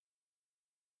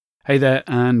Hey there,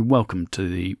 and welcome to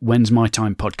the When's My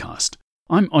Time podcast.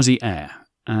 I'm Aussie Air,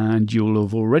 and you'll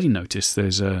have already noticed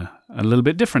there's a little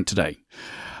bit different today.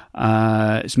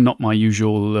 It's not my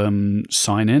usual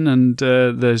sign-in, and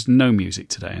there's no music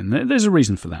today, and there's a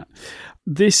reason for that.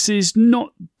 This is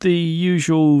not the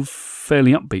usual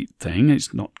fairly upbeat thing.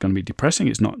 It's not going to be depressing.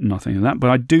 It's nothing like that,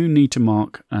 but I do need to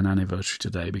mark an anniversary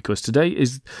today, because today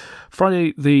is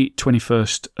Friday the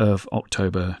 21st of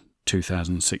October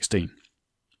 2016.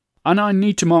 And I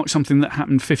need to mark something that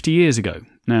happened 50 years ago.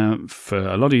 Now, for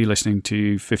a lot of you listening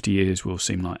to 50 years will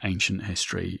seem like ancient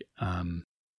history.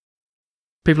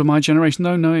 People of my generation,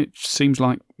 though, no, it seems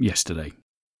like yesterday.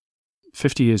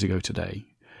 50 years ago today,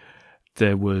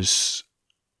 there was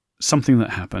something that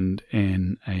happened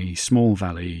in a small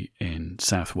valley in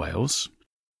South Wales,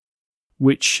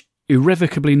 which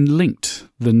irrevocably linked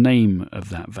the name of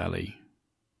that valley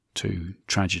to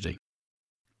tragedy.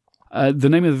 The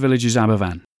name of the village is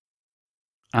Aberfan.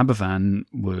 Aberfan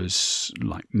was,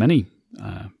 like many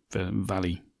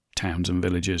valley towns and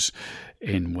villages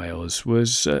in Wales,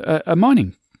 was a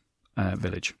mining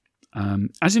village.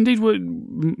 As indeed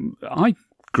I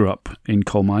grew up in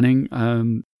coal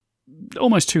mining,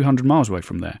 almost 200 miles away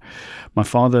from there. My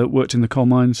father worked in the coal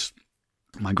mines,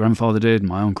 my grandfather did,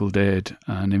 my uncle did,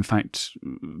 and in fact,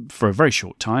 for a very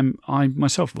short time, I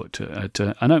myself worked at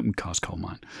an open cast coal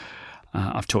mine.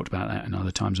 I've talked about that in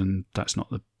other times, and that's not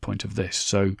the point of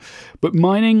this. But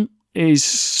mining is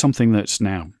something that's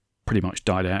now pretty much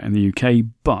died out in the UK,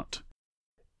 but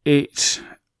it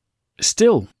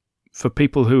still, for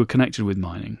people who are connected with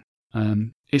mining,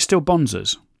 it still bonds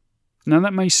us. Now,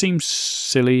 that may seem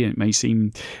silly, it may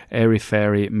seem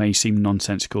airy-fairy, it may seem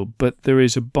nonsensical, but there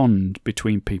is a bond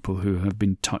between people who have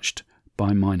been touched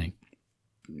by mining.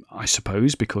 I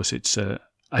suppose because it's a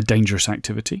dangerous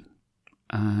activity,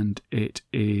 and it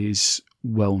is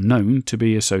well known to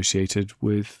be associated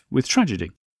with tragedy.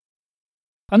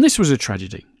 And this was a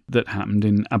tragedy that happened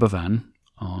in Aberfan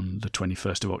on the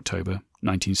 21st of October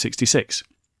 1966.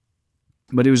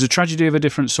 But it was a tragedy of a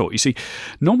different sort. You see,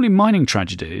 normally mining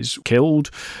tragedies killed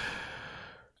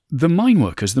the mine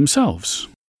workers themselves.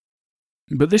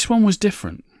 But this one was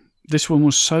different. This one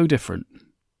was so different.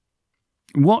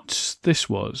 What this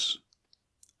was,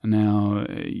 now,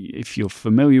 if you're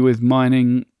familiar with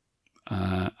mining,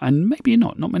 and maybe you're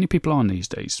not many people are these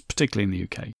days, particularly in the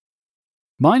UK,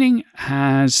 mining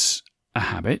has a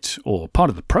habit, or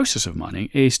part of the process of mining,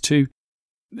 is to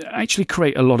actually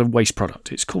create a lot of waste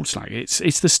product. It's called slag.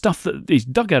 It's the stuff that is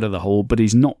dug out of the hole, but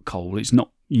is not coal, it's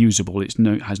not usable,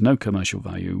 has no commercial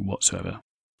value whatsoever.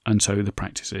 And so the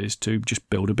practice is to just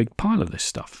build a big pile of this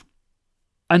stuff.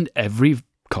 And every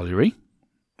colliery,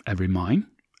 every mine,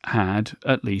 had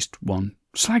at least one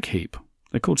slag heap.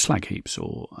 They're called slag heaps,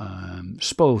 or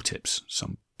spoil tips,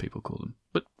 some people call them.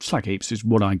 But slag heaps is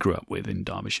what I grew up with in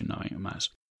Derbyshire, knowing them as.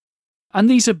 And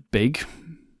these are big,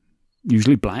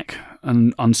 usually black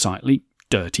and unsightly,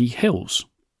 dirty hills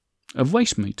of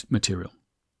waste material.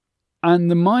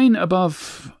 And the mine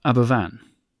above Aberfan,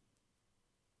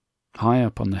 high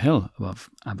up on the hill above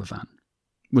Aberfan,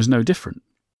 was no different.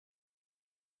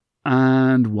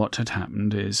 And what had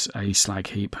happened is a slag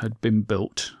heap had been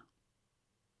built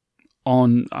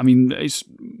on, it's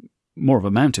more of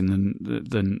a mountain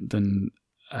than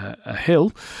a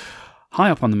hill,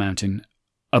 high up on the mountain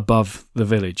above the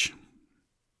village.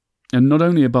 And not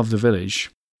only above the village,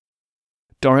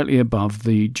 directly above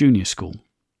the junior school.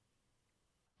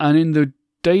 And in the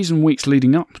days and weeks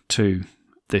leading up to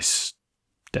this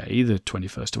day, the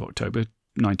 21st of October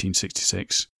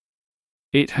 1966,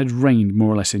 it had rained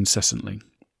more or less incessantly,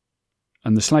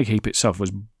 and the slag heap itself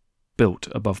was built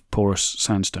above porous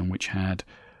sandstone, which had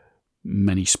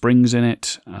many springs in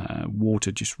it.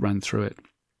 Water just ran through it.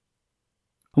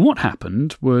 And what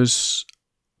happened was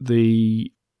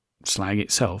the slag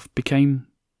itself became,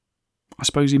 I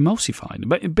suppose, emulsified,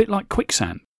 a bit like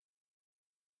quicksand.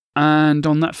 And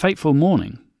on that fateful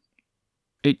morning,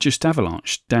 it just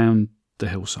avalanched down the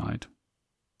hillside,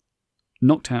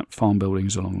 knocked out farm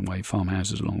buildings along the way,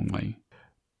 farmhouses along the way,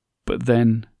 but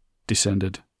then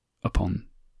descended upon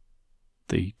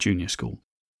the junior school.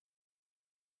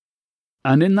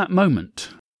 And in that moment,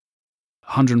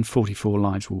 144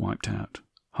 lives were wiped out,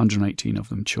 118 of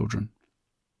them children.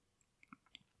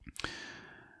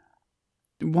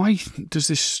 Why does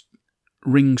this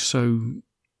ring so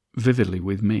vividly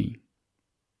with me?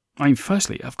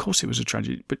 Firstly, of course it was a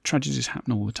tragedy, but tragedies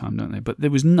happen all the time, don't they? But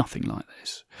there was nothing like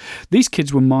this. These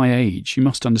kids were my age. You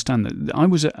must understand that I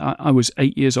was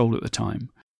 8 years old at the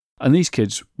time, and these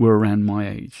kids were around my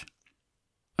age.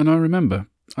 And I remember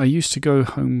I used to go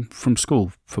home from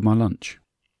school for my lunch,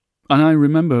 and I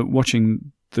remember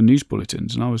watching the news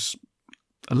bulletins, and I was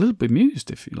a little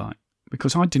bemused, if you like,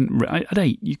 because I didn't. At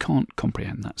 8, you can't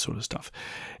comprehend that sort of stuff.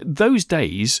 Those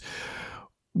days,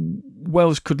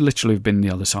 Wales could literally have been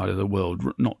the other side of the world,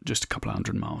 not just a couple of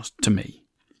 100 miles to me.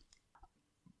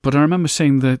 But I remember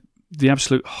seeing the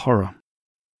absolute horror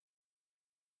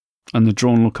and the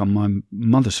drawn look on my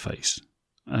mother's face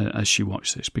as she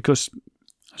watched this, because,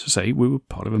 as I say, we were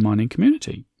part of a mining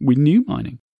community. We knew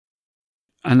mining.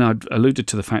 And I'd alluded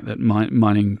to the fact that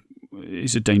mining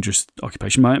is a dangerous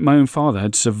occupation. My own father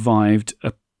had survived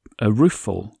a roof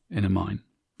fall in a mine.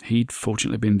 He'd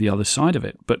fortunately been the other side of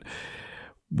it. But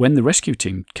when the rescue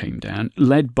team came down,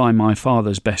 led by my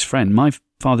father's best friend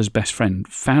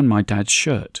found my dad's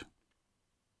shirt.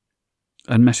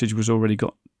 A message was already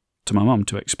got to my mum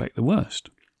to expect the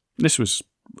worst. This was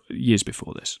years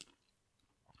before this.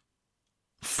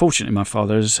 Fortunately, my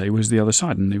father, as I say, was the other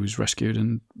side, and he was rescued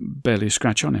and barely a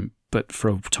scratch on him. But for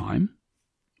a time,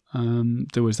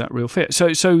 there was that real fear.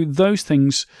 So those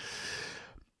things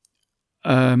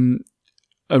are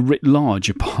writ large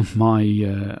upon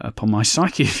my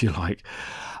psyche, if you like.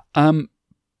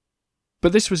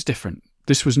 But this was different.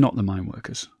 This was not the mine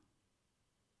workers.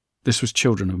 This was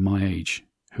children of my age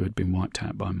who had been wiped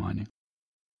out by mining.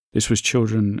 This was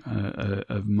children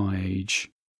of my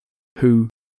age who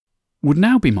would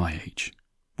now be my age,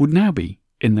 would now be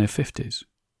in their 50s,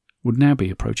 would now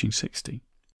be approaching 60.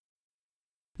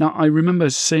 Now, I remember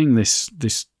seeing this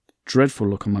dreadful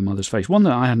look on my mother's face, one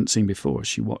that I hadn't seen before as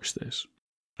she watched this.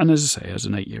 And as I say, as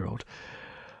an 8-year-old,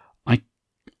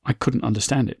 I couldn't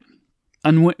understand it.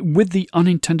 And with the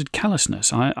unintended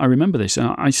callousness, I remember this,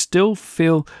 and I still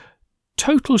feel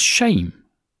total shame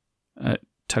at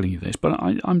telling you this, but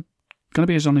I'm going to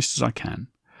be as honest as I can.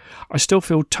 I still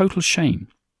feel total shame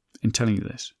in telling you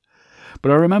this.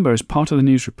 But I remember, as part of the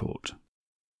news report,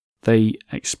 they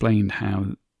explained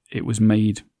how it was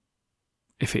made,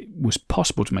 if it was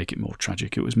possible to make it more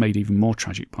tragic, it was made even more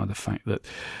tragic by the fact that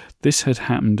this had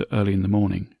happened early in the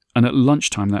morning, and at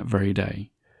lunchtime that very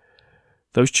day,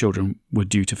 those children were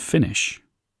due to finish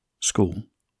school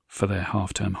for their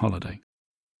half-term holiday.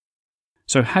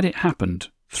 So had it happened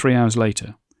 3 hours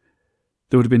later,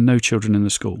 there would have been no children in the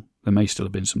school. There may still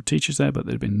have been some teachers there, but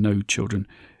there would have been no children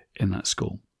in that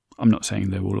school. I'm not saying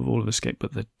they would have all escaped,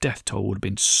 but the death toll would have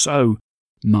been so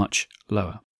much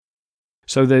lower.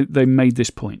 So they made this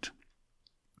point.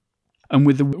 And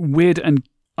with the weird and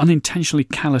unintentionally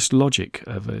callous logic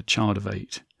of a child of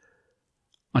 8,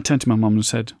 I turned to my mum and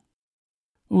said,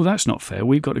 "Oh, that's not fair.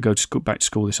 We've got to go back to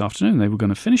school this afternoon. They were going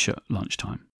to finish at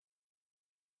lunchtime."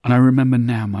 And I remember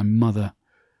now my mother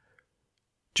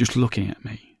just looking at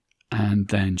me, and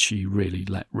then she really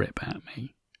let rip at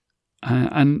me.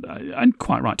 And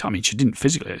quite right. I mean, she didn't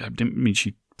physically. I didn't mean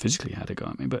she physically had a go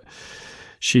at me, but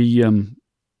she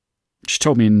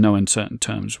told me in no uncertain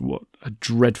terms what a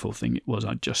dreadful thing it was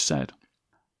I'd just said.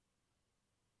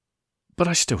 But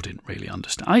I still didn't really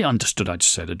understand. I understood I'd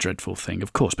said a dreadful thing,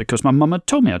 of course, because my mum had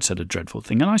told me I'd said a dreadful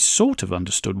thing, and I sort of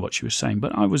understood what she was saying,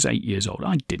 but I was 8 years old.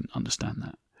 I didn't understand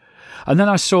that. And then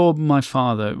I saw my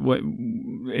father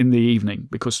in the evening,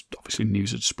 because obviously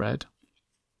news had spread,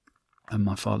 and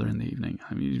my father in the evening.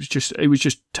 I mean, it was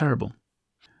just terrible.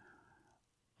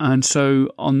 And so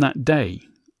on that day,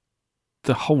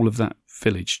 the whole of that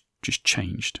village just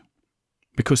changed.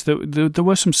 Because there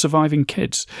were some surviving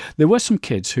kids. There were some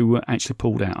kids who were actually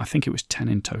pulled out. I think it was 10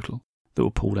 in total that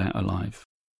were pulled out alive.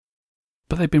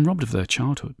 But they'd been robbed of their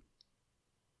childhood.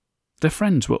 Their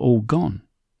friends were all gone.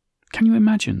 Can you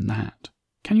imagine that?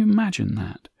 Can you imagine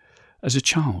that? As a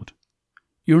child,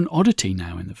 you're an oddity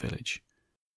now in the village.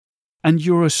 And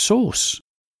you're a source,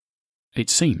 it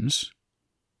seems,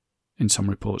 in some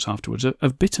reports afterwards,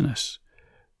 of bitterness.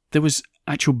 There was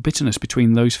actual bitterness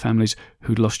between those families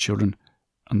who'd lost children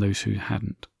and those who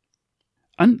hadn't.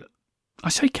 And I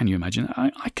say, can you imagine?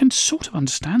 I can sort of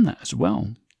understand that as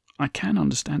well. I can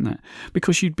understand that.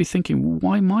 Because you'd be thinking, well,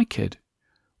 why my kid?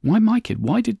 Why my kid?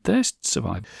 Why did theirs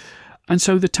survive? And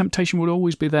so the temptation would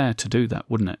always be there to do that,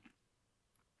 wouldn't it?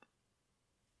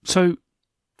 So,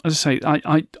 as I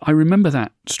say, I remember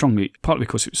that strongly, partly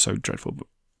because it was so dreadful, but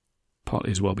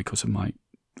partly as well because of my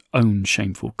own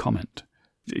shameful comment.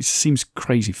 It seems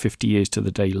crazy 50 years to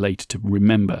the day later to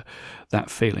remember that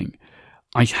feeling.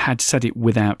 I had said it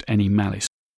without any malice.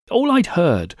 All I'd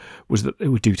heard was that they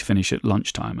were due to finish at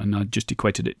lunchtime, and I just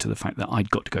equated it to the fact that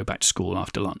I'd got to go back to school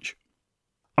after lunch.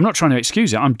 I'm not trying to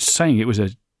excuse it. I'm saying it was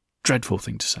a dreadful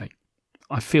thing to say.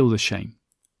 I feel the shame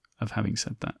of having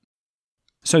said that.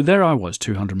 So there I was,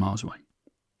 200 miles away,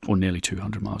 or nearly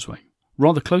 200 miles away.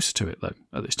 Rather closer to it, though,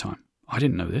 at this time. I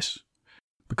didn't know this,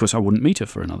 because I wouldn't meet her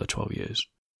for another 12 years.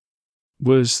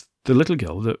 Was the little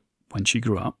girl that, when she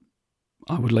grew up,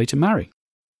 I would later marry.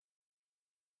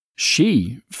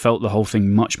 She felt the whole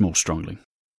thing much more strongly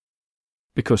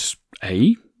because,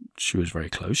 A, she was very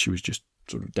close. She was just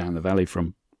sort of down the valley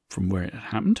from where it had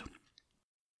happened.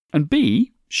 And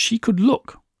B, she could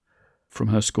look from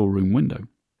her schoolroom window.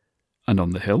 And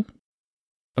on the hill,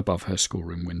 above her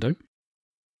schoolroom window,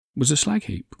 was a slag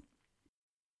heap.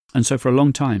 And so for a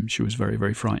long time, she was very,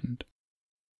 very frightened.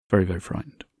 Very, very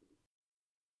frightened.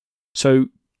 So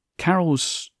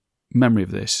Carol's memory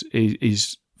of this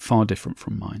is far different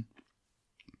from mine,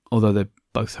 although they're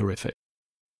both horrific.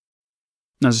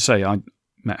 As I say, I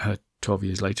met her 12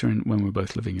 years later when we were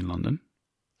both living in London,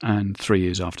 and 3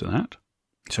 years after that,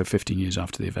 so 15 years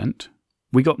after the event,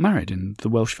 we got married in the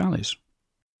Welsh Valleys.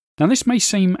 Now this may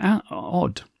seem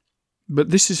odd, but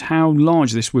this is how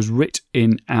large this was writ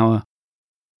in our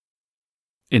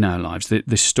lives,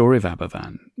 this story of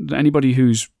Aberfan. Anybody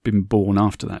who's been born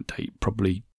after that date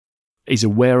probably is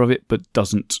aware of it but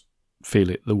doesn't feel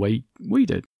it the way we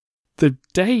did. The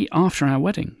day after our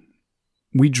wedding,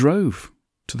 we drove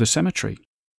to the cemetery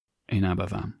in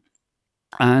Aberfan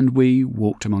and we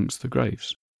walked amongst the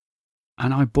graves.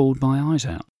 And I bawled my eyes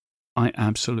out. I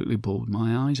absolutely bawled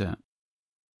my eyes out.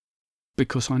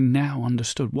 Because I now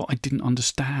understood what I didn't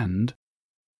understand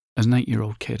as an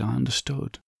 8-year-old kid. I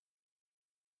understood.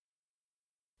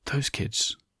 Those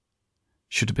kids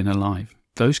should have been alive.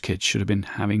 Those kids should have been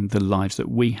having the lives that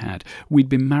we had. We'd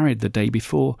been married the day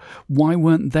before. Why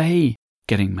weren't they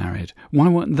getting married? Why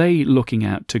weren't they looking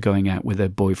out to going out with their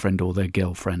boyfriend or their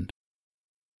girlfriend?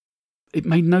 It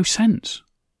made no sense.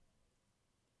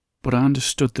 But I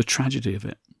understood the tragedy of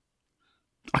it.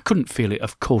 I couldn't feel it.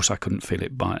 Of course I couldn't feel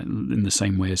it in the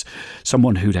same way as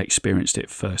someone who'd experienced it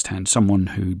firsthand, someone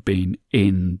who'd been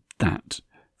in that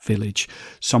village,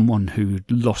 someone who'd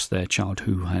lost their child,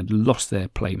 who had lost their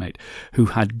playmate, who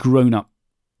had grown up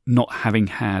not having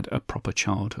had a proper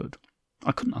childhood.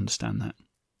 I couldn't understand that.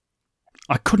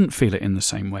 I couldn't feel it in the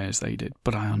same way as they did,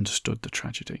 but I understood the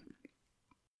tragedy.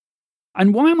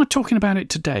 And why am I talking about it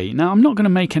today? Now, I'm not going to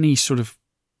make any sort of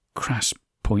crass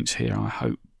points here, I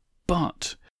hope,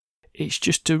 but it's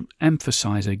just to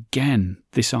emphasise again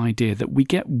this idea that we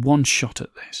get one shot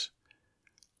at this.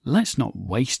 Let's not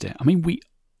waste it. I mean, we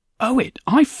owe it.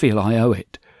 I feel I owe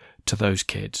it to those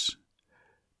kids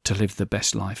to live the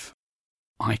best life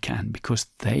I can because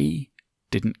they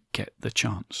didn't get the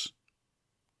chance.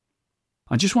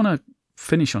 I just want to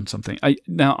finish on something.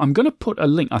 Now, I'm going to put a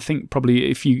link. I think probably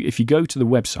if you go to the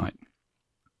website,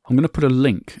 I'm going to put a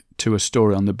link to a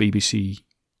story on the BBC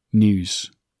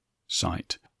News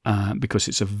site because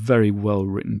it's a very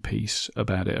well-written piece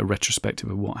about it, a retrospective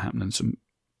of what happened and some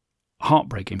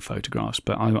heartbreaking photographs,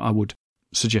 but I would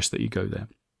suggest that you go there.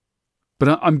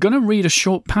 But I'm going to read a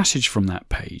short passage from that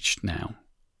page now.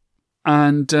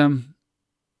 And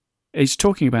it's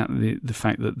talking about the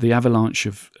fact that the avalanche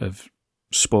of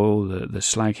spoil, the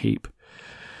slag heap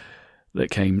that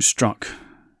came, struck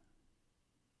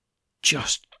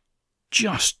just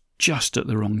at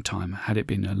the wrong time. Had it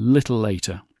been a little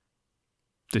later,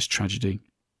 this tragedy,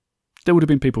 there would have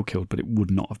been people killed, but it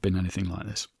would not have been anything like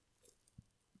this.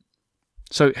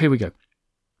 So here we go.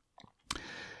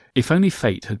 If only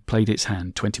fate had played its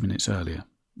hand 20 minutes earlier,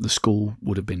 the school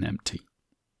would have been empty.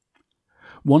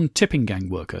 One tipping gang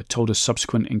worker told a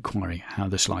subsequent inquiry how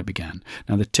the slide began.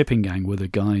 Now, the tipping gang were the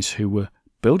guys who were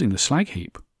building the slag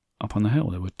heap up on the hill.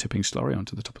 They were tipping slurry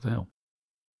onto the top of the hill.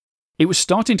 It was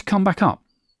starting to come back up,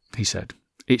 he said.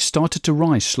 It started to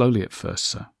rise slowly at first,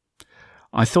 sir.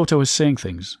 I thought I was seeing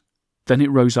things. Then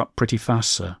it rose up pretty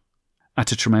fast, sir,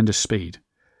 at a tremendous speed.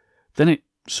 Then it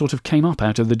sort of came up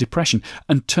out of the depression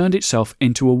and turned itself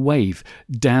into a wave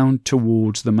down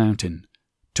towards the mountain,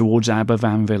 towards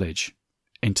Aberfan village,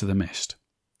 into the mist.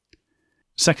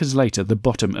 Seconds later, the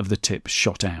bottom of the tip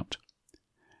shot out.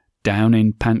 Down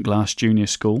in Pantglas Junior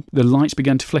School, the lights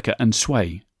began to flicker and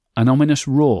sway, an ominous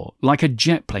roar, like a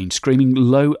jet plane screaming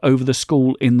low over the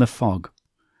school in the fog.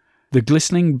 The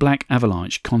glistening black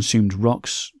avalanche consumed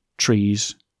rocks,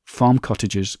 trees, farm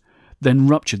cottages, then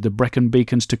ruptured the Brecon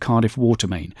Beacons to Cardiff water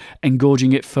main,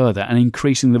 engorging it further and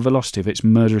increasing the velocity of its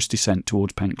murderous descent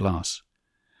towards Pantglas.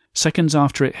 Seconds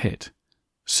after it hit,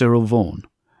 Cyril Vaughan,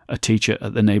 a teacher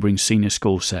at the neighbouring senior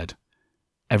school, said,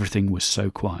 "Everything was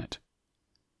so quiet,"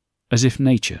 as if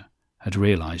nature had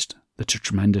realised that a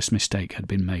tremendous mistake had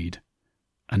been made,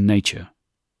 and nature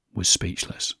was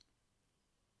speechless.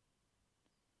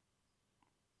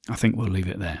 I think we'll leave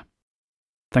it there.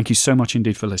 Thank you so much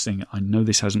indeed for listening. I know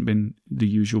this hasn't been the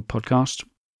usual podcast,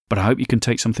 but I hope you can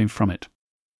take something from it.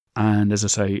 And as I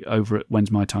say, over at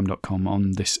whensmytime.com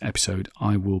on this episode,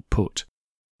 I will put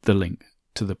the link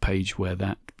to the page where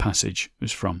that passage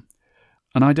was from.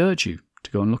 And I'd urge you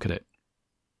to go and look at it.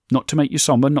 Not to make you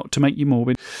somber, not to make you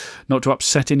morbid, not to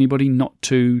upset anybody, not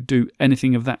to do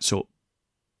anything of that sort,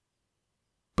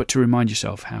 but to remind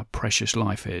yourself how precious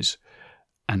life is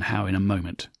and how in a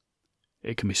moment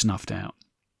it can be snuffed out.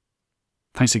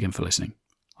 Thanks again for listening.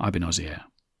 I've been Ozzy Air.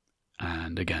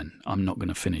 And again, I'm not going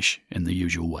to finish in the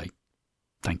usual way.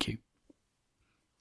 Thank you.